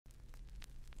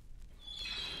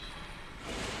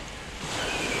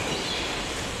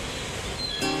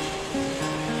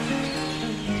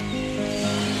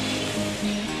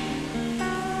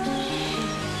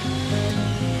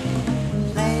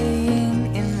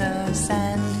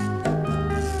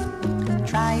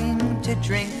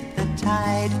drink the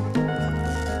tide,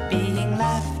 being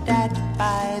laughed at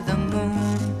by the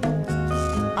moon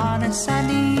on a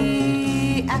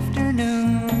sunny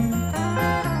afternoon.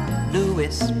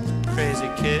 Looice, Crazy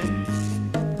kid.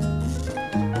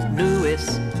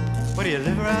 Looice, What, do you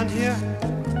live around here?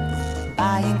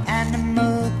 buying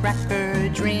animal cracker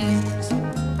dreams,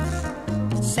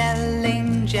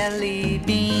 selling jelly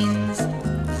beans,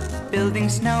 building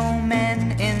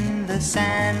snowmen in the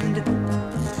sand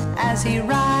as he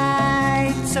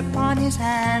writes upon his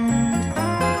hand.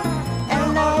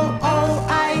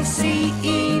 L-O-O-I-C-E,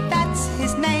 that's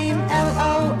his name,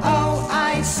 L-O-O-I-C-E.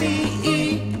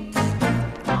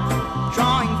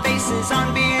 Drawing faces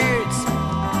on beards,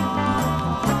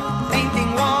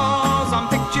 painting walls on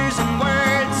pictures and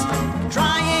words,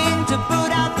 trying to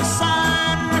put out the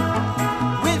sun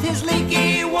with his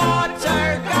leaky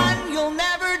water gun. You'll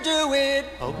never do it,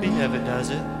 Hope he never does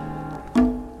it.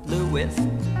 Looice.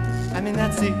 I mean,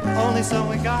 that's the only song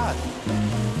we got.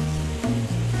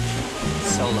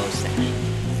 Solo section.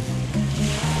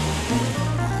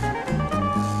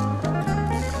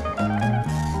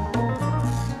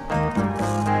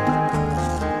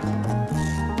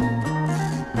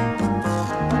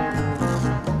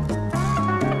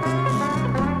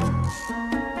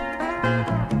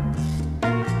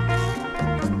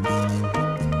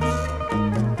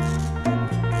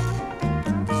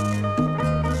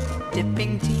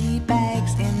 Dipping tea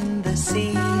bags in the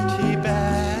sea, Tea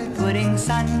bags, putting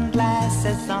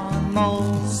sunglasses on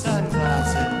moles,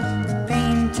 sunglasses,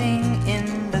 painting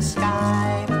in the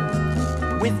sky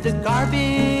with the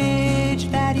garbage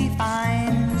that he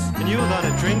finds. and you were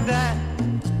gonna drink that?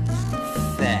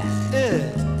 There, Ugh,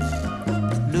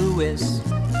 Looice,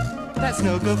 that's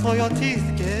no good for your teeth,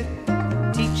 kid.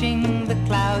 teaching the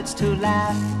clouds to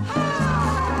laugh,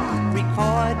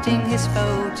 recording his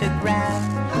photograph,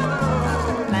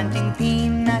 planting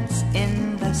peanuts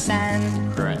in the sand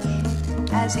Crash.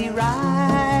 as he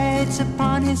writes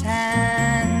upon his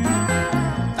hand.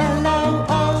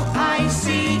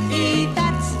 L-O-O-I-C-E,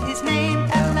 that's his name,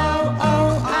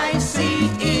 L-O-O-I-C-E.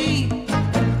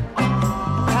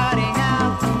 Cutting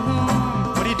out the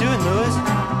moon, What are you doing, Lewis?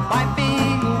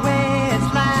 wiping away his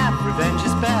laugh, Revenge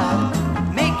is bad.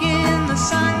 making the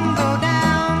sun go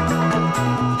down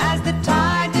as the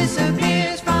tide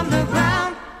disappears from the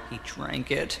ground. He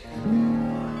drank it.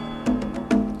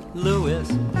 Looice.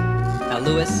 Now,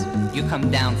 Looice, you come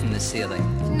down from the ceiling.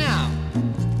 No,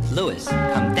 Looice,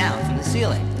 come down from the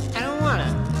ceiling. I don't wanna.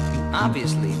 You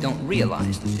obviously don't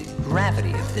realize the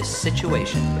gravity of this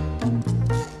situation,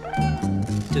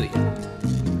 do you?